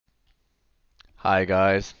Hi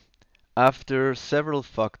guys. After several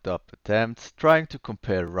fucked up attempts trying to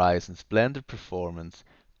compare Ryzen's blended performance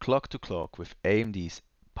clock to clock with AMD's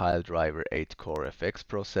Piledriver 8-core FX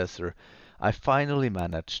processor, I finally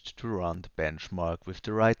managed to run the benchmark with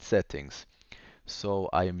the right settings. So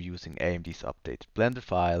I am using AMD's updated blender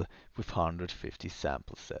file with 150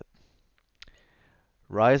 sample set.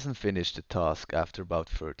 Ryzen finished the task after about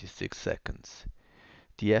 36 seconds.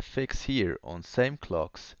 The FX here on same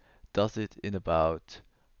clocks does it in about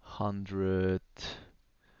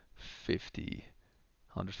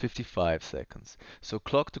 155 seconds. So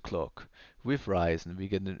clock to clock with Ryzen we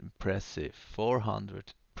get an impressive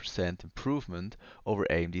 400% improvement over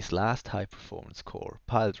AMD's last high performance core,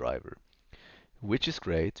 Piledriver, which is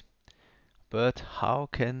great, but how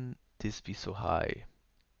can this be so high?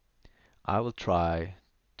 I will try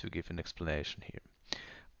to give an explanation here.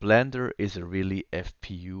 Blender is a really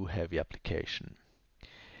FPU heavy application,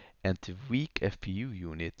 and the weak FPU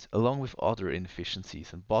unit, along with other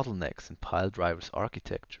inefficiencies and bottlenecks in Piledriver's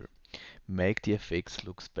architecture, make the FX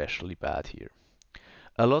look especially bad here.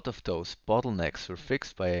 A lot of those bottlenecks were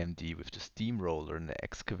fixed by AMD with the Steamroller and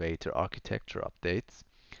Excavator architecture updates,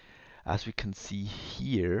 as we can see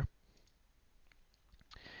here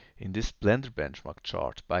in this Blender benchmark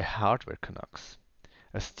chart by Hardware Canucks.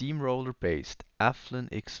 A steamroller-based Athlon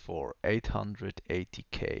X4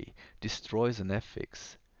 880K destroys an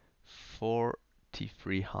FX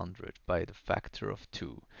 4300 by the factor of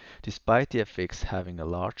 2, despite the FX having a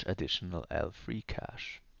large additional L3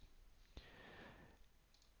 cache.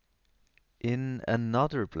 In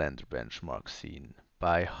another Blender benchmark seen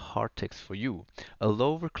by Hardtext4U, a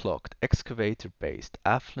lower-clocked excavator-based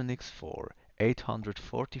Athlon X4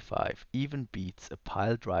 845 even beats a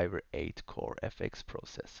Piledriver 8-core FX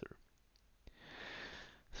processor.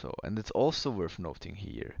 And it's also worth noting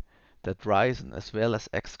here that Ryzen as well as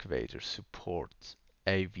Excavator supports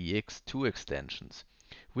AVX2 extensions,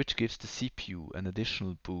 which gives the CPU an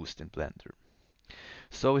additional boost in Blender.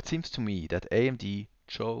 So it seems to me that AMD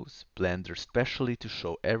chose Blender specially to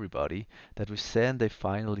show everybody that with Zen they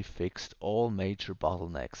finally fixed all major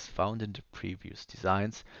bottlenecks found in the previous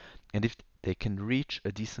designs, and if they can reach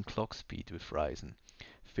a decent clock speed with Ryzen,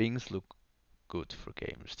 things look good for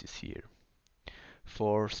gamers this year.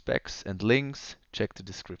 For specs and links, check the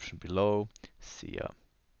description below. See ya.